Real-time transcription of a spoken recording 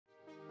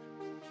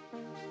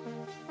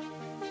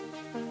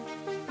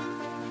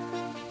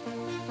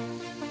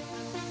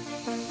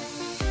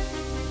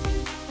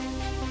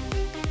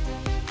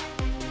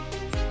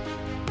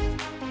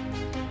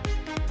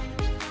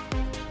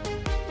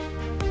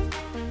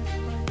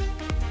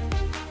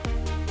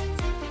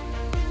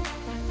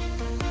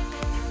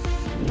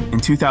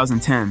In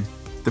 2010,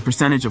 the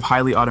percentage of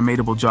highly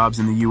automatable jobs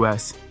in the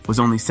US was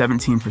only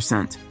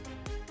 17%.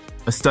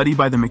 A study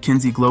by the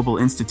McKinsey Global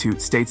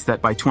Institute states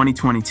that by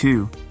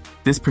 2022,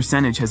 this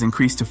percentage has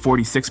increased to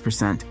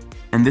 46%,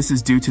 and this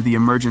is due to the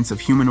emergence of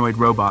humanoid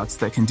robots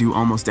that can do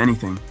almost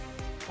anything.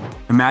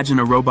 Imagine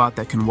a robot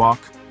that can walk,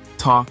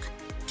 talk,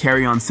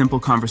 carry on simple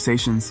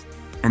conversations,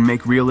 and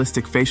make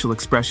realistic facial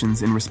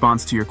expressions in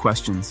response to your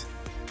questions.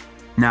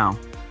 Now,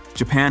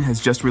 Japan has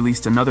just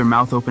released another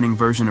mouth-opening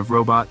version of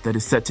robot that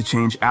is set to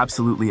change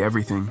absolutely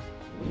everything.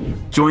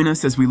 Join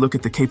us as we look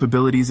at the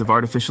capabilities of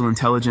artificial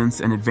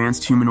intelligence and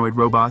advanced humanoid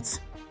robots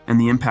and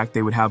the impact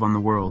they would have on the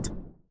world.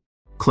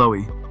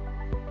 Chloe.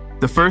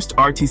 The first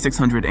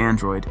RT-600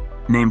 android,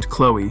 named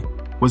Chloe,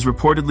 was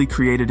reportedly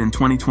created in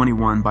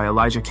 2021 by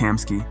Elijah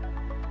Kamsky.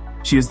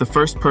 She is the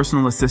first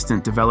personal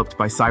assistant developed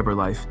by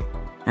CyberLife,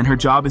 and her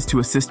job is to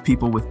assist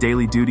people with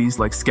daily duties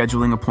like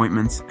scheduling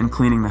appointments and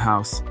cleaning the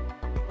house.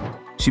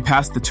 She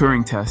passed the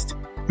Turing test,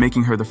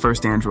 making her the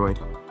first android.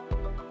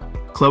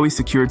 Chloe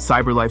secured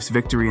CyberLife's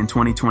victory in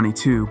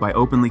 2022 by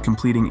openly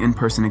completing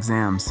in-person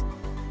exams.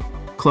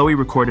 Chloe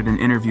recorded an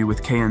interview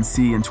with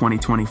KNC in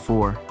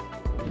 2024.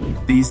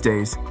 These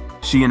days,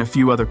 she and a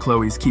few other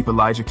Chloes keep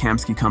Elijah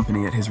Kamsky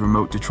company at his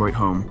remote Detroit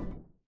home.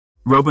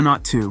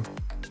 Robonaut II.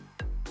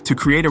 To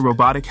create a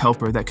robotic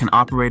helper that can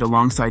operate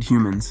alongside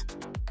humans,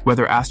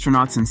 whether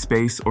astronauts in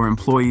space or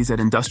employees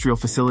at industrial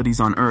facilities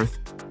on Earth,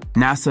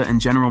 NASA and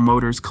General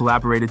Motors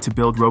collaborated to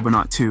build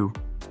Robonaut II,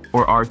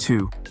 or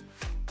R2.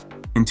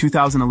 In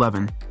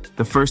 2011,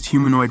 the first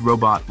humanoid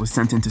robot was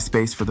sent into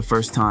space for the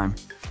first time.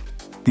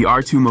 The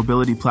R2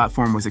 mobility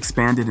platform was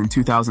expanded in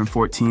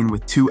 2014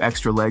 with 2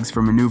 extra legs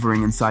for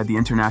maneuvering inside the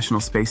International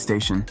Space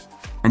Station,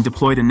 and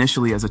deployed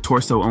initially as a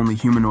torso-only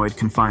humanoid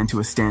confined to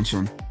a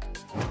stanchion.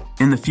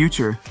 In the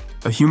future,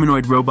 a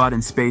humanoid robot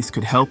in space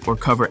could help or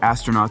cover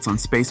astronauts on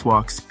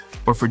spacewalks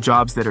or for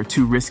jobs that are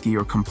too risky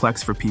or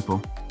complex for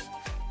people.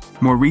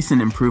 More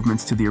recent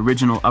improvements to the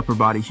original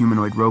upper-body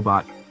humanoid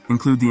robot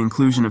include the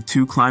inclusion of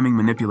 2 climbing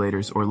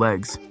manipulators or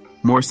legs,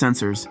 more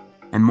sensors,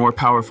 and more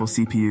powerful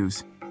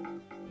CPUs.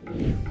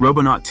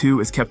 Robonaut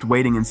II is kept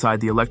waiting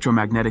inside the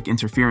electromagnetic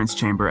interference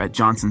chamber at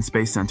Johnson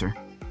Space Center.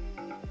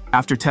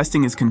 After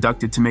testing is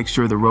conducted to make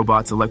sure the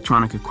robot's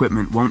electronic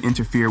equipment won't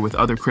interfere with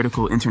other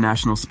critical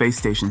International Space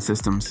Station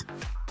systems,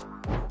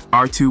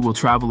 R2 will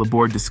travel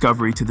aboard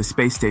Discovery to the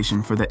space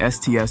station for the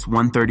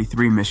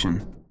STS-133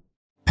 mission.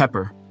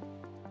 Pepper.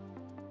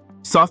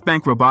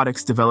 SoftBank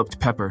Robotics developed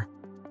Pepper,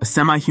 a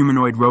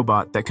semi-humanoid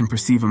robot that can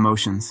perceive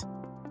emotions.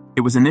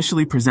 It was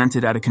initially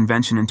presented at a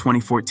convention in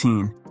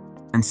 2014,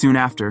 and soon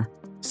after,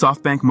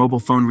 SoftBank mobile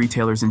phone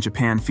retailers in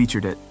Japan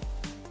featured it.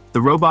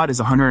 The robot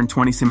is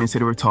 120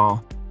 cm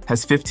tall,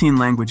 has 15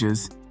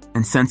 languages,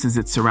 and senses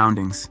its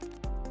surroundings.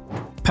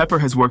 Pepper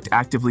has worked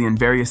actively in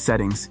various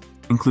settings,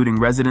 including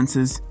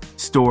residences,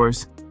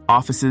 stores,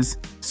 offices,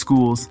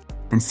 schools,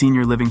 and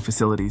senior living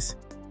facilities.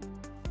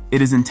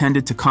 It is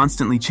intended to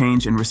constantly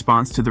change in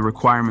response to the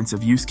requirements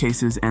of use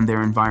cases and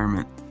their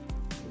environment.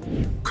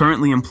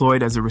 Currently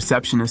employed as a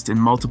receptionist in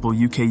multiple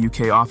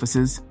UK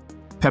offices,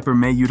 Pepper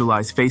may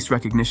utilize face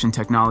recognition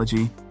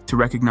technology to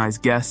recognize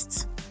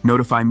guests,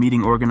 notify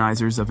meeting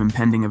organizers of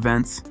impending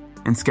events,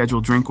 and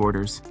schedule drink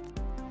orders.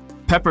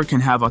 Pepper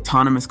can have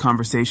autonomous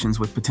conversations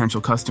with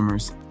potential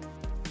customers.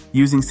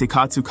 Using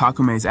Seikatsu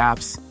Kakume's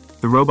apps,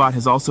 the robot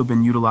has also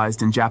been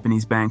utilized in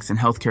Japanese banks and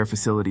healthcare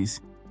facilities.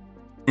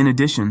 In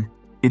addition,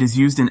 it is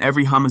used in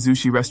every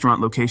hamazushi restaurant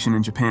location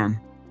in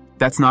Japan.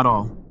 That's not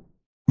all.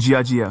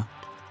 Jia.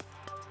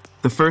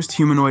 The first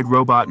humanoid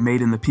robot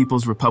made in the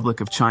People's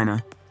Republic of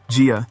China,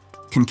 Jia,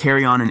 can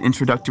carry on an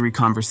introductory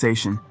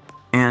conversation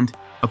and,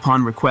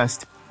 upon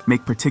request,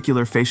 make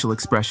particular facial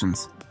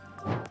expressions.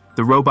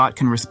 The robot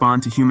can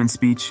respond to human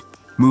speech,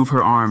 move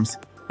her arms,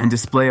 and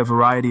display a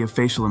variety of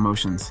facial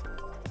emotions.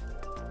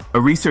 A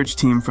research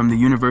team from the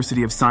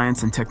University of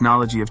Science and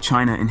Technology of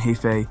China in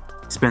Hefei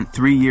spent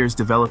 3 years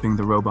developing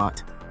the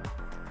robot.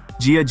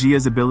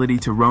 Jia's ability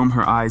to roam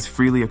her eyes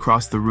freely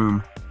across the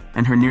room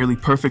and her nearly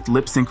perfect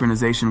lip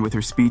synchronization with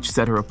her speech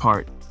set her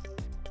apart.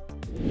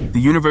 The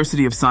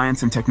University of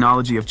Science and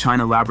Technology of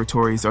China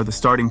laboratories are the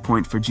starting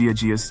point for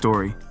Jia's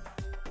story.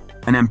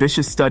 An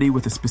ambitious study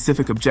with a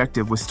specific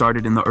objective was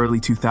started in the early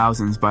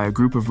 2000s by a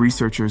group of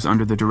researchers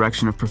under the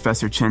direction of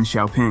Professor Chen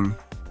Xiaoping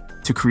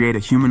to create a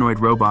humanoid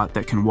robot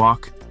that can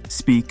walk,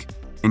 speak,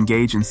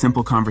 engage in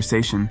simple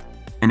conversation,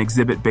 and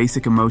exhibit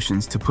basic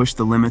emotions to push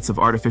the limits of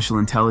artificial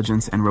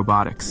intelligence and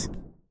robotics.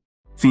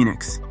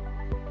 Phoenix.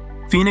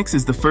 Phoenix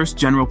is the first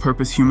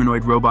general-purpose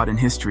humanoid robot in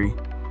history,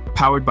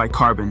 powered by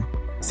Carbon,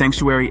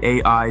 Sanctuary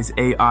AI's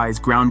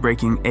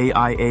groundbreaking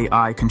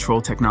AI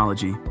control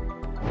technology.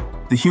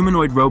 The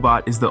humanoid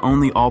robot is the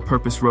only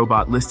all-purpose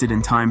robot listed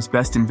in Time's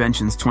Best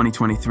Inventions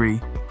 2023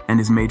 and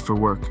is made for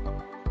work.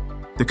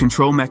 The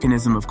control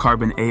mechanism of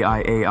Carbon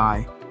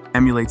AI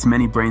emulates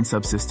many brain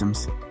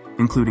subsystems,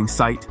 including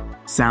sight,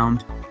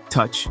 sound,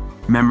 touch,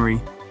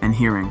 memory, and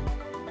hearing.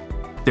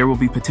 There will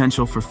be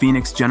potential for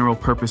Phoenix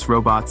general-purpose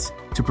robots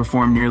to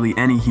perform nearly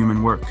any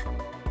human work.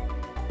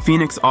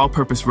 Phoenix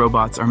all-purpose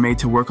robots are made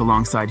to work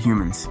alongside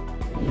humans.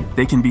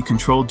 They can be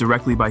controlled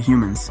directly by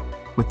humans,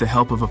 with the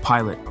help of a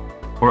pilot,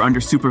 or under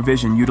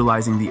supervision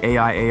utilizing the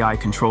AI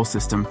control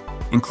system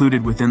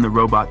included within the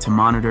robot to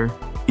monitor,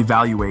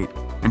 evaluate,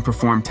 and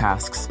perform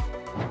tasks.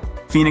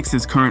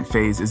 Phoenix's current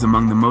phase is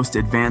among the most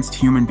advanced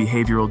human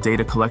behavioral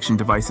data collection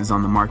devices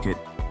on the market,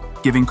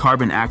 giving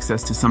Carbon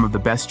access to some of the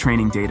best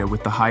training data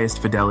with the highest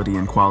fidelity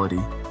and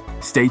quality.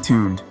 Stay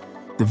tuned,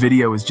 the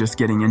video is just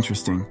getting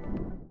interesting.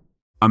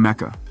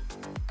 Acha.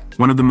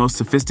 One of the most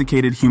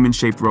sophisticated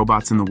human-shaped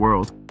robots in the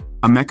world,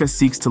 Acha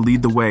seeks to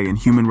lead the way in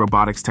human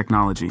robotics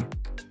technology.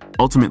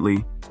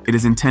 Ultimately, it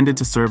is intended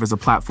to serve as a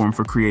platform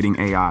for creating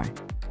AI.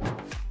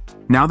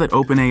 Now that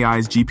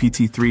OpenAI's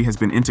GPT-3 has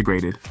been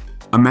integrated,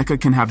 Acha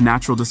can have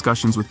natural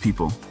discussions with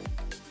people.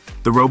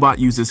 The robot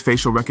uses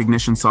facial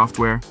recognition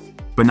software,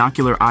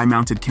 binocular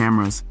eye-mounted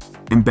cameras,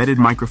 embedded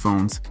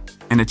microphones,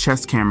 and a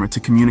chest camera to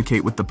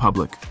communicate with the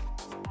public.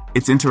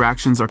 Its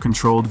interactions are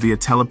controlled via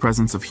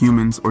telepresence of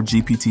humans or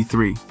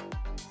GPT-3.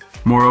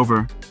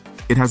 Moreover,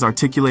 it has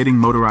articulating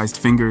motorized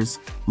fingers,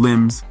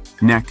 limbs,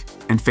 neck,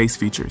 and face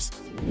features.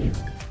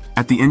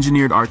 At the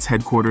Engineered Arts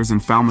headquarters in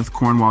Falmouth,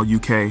 Cornwall,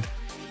 UK,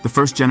 the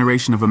first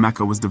generation of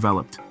Acha was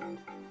developed.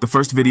 The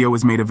first video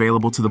was made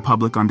available to the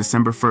public on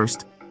December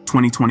 1st,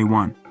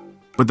 2021,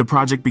 but the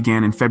project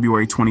began in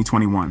February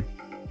 2021.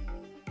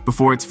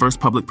 Before its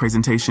first public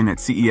presentation at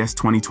CES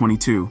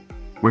 2022,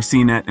 where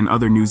CNET and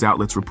other news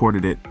outlets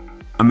reported it,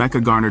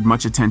 Acha garnered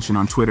much attention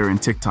on Twitter and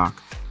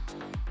TikTok.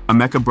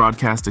 Acha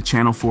broadcast a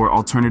Channel 4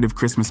 alternative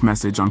Christmas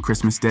message on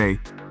Christmas Day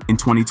in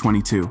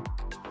 2022.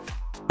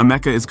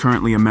 Acha is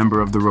currently a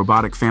member of the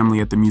robotic family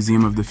at the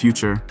Museum of the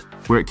Future,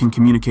 where it can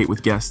communicate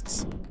with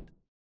guests.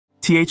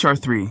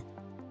 THR3.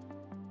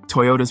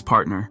 Toyota's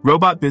partner.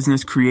 Robot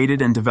Business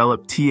created and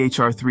developed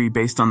THR3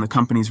 based on the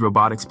company's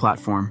robotics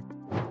platform.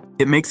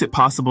 It makes it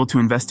possible to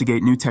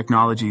investigate new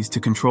technologies to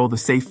control the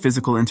safe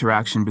physical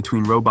interaction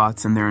between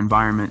robots and their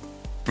environment,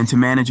 and to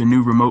manage a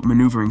new remote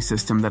maneuvering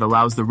system that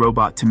allows the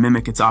robot to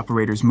mimic its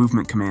operator's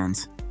movement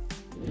commands.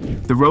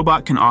 The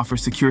robot can offer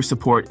secure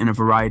support in a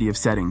variety of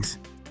settings.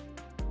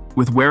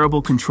 With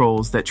wearable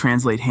controls that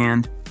translate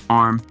hand,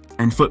 arm,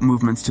 and foot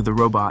movements to the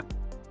robot,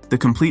 the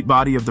complete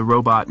body of the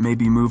robot may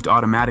be moved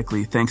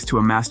automatically thanks to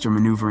a master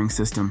maneuvering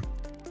system.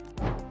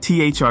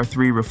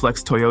 THR3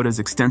 reflects Toyota's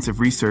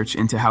extensive research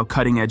into how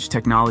cutting-edge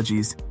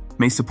technologies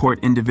may support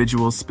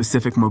individuals'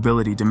 specific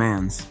mobility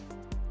demands.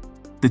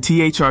 The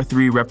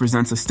THR3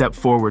 represents a step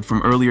forward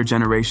from earlier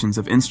generations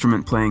of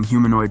instrument-playing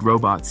humanoid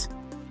robots,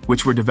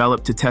 which were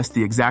developed to test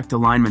the exact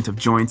alignment of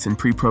joints and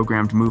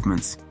pre-programmed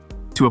movements,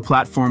 to a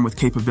platform with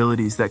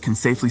capabilities that can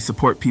safely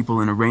support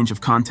people in a range of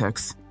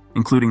contexts,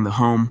 including the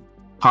home,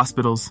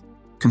 hospitals,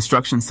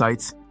 construction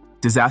sites,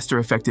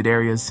 disaster-affected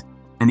areas,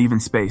 and even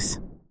space.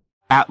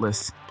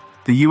 Atlas,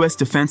 the U.S.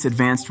 Defense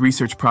Advanced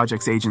Research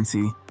Projects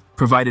Agency,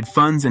 provided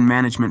funds and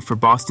management for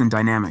Boston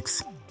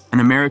Dynamics, an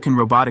American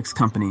robotics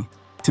company,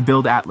 to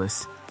build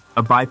Atlas,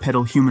 a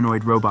bipedal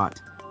humanoid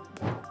robot.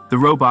 The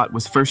robot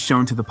was first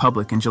shown to the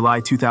public in July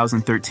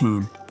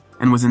 2013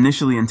 and was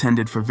initially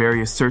intended for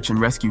various search and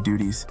rescue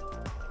duties.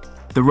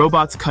 The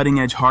robot's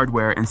cutting-edge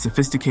hardware and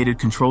sophisticated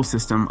control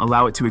system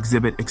allow it to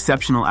exhibit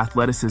exceptional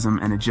athleticism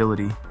and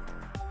agility.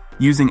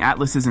 Using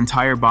Atlas's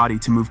entire body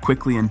to move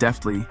quickly and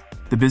deftly,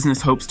 the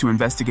business hopes to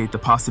investigate the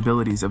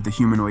possibilities of the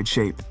humanoid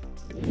shape.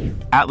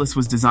 Atlas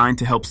was designed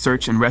to help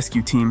search and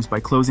rescue teams by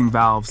closing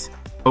valves,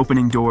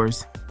 opening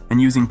doors, and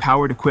using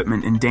powered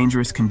equipment in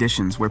dangerous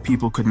conditions where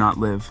people could not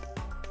live.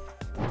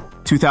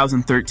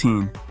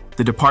 2013,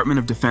 the Department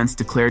of Defense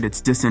declared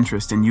its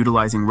disinterest in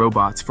utilizing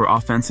robots for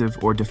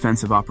offensive or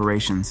defensive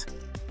operations.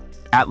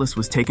 Atlas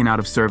was taken out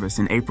of service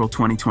in April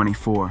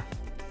 2024.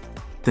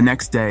 The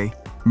next day,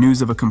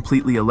 news of a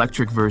completely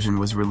electric version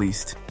was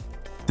released.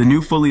 The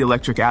new fully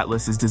electric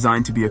Atlas is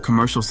designed to be a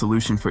commercial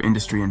solution for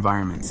industry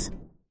environments.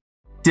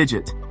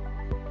 Digit.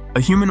 A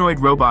humanoid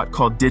robot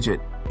called Digit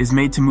is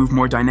made to move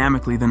more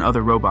dynamically than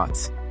other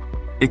robots.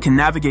 It can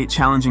navigate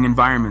challenging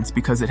environments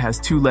because it has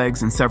 2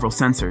 legs and several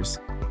sensors.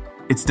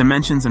 Its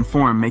dimensions and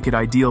form make it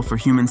ideal for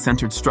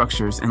human-centered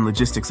structures and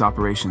logistics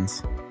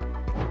operations.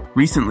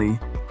 Recently,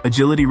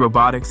 Agility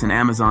Robotics and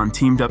Amazon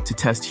teamed up to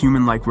test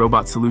human-like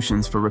robot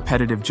solutions for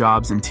repetitive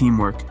jobs and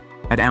teamwork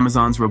at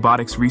Amazon's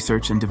Robotics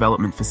Research and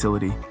Development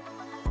Facility.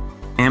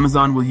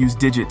 Amazon will use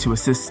Digit to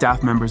assist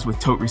staff members with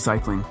tote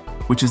recycling,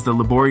 which is the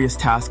laborious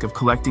task of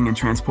collecting and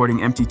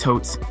transporting empty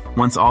totes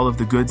once all of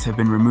the goods have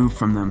been removed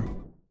from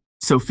them.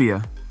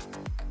 Sophia.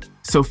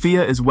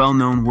 Sophia is well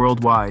known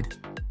worldwide,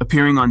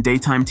 appearing on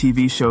daytime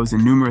TV shows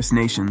in numerous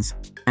nations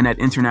and at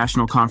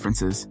international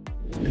conferences.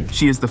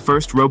 She is the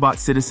first robot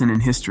citizen in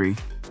history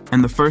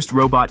and the first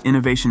robot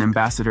innovation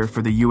ambassador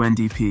for the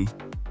UNDP.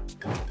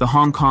 The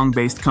Hong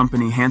Kong-based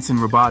company Hanson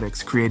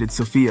Robotics created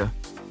Sophia,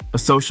 a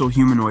social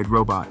humanoid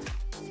robot.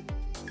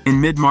 In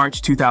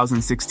mid-March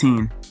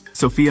 2016,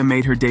 Sophia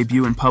made her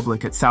debut in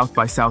public at South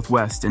by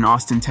Southwest in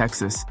Austin,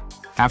 Texas,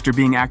 after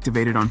being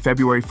activated on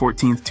February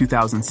 14,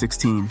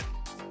 2016.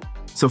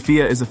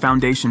 Sophia is a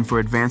foundation for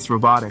advanced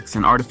robotics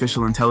and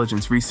artificial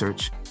intelligence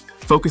research,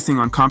 focusing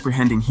on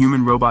comprehending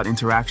human-robot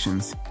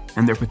interactions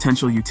and their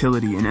potential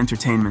utility in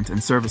entertainment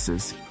and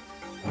services.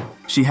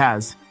 She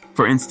has,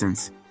 for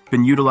instance,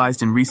 been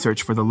utilized in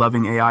research for the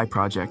Loving AI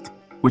project,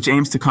 which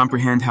aims to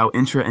comprehend how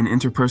intra- and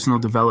interpersonal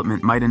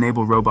development might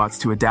enable robots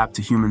to adapt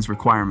to humans'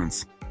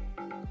 requirements.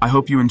 I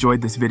hope you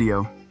enjoyed this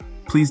video.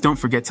 Please don't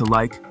forget to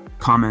like,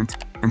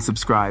 comment, and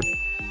subscribe.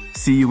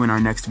 See you in our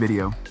next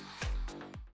video.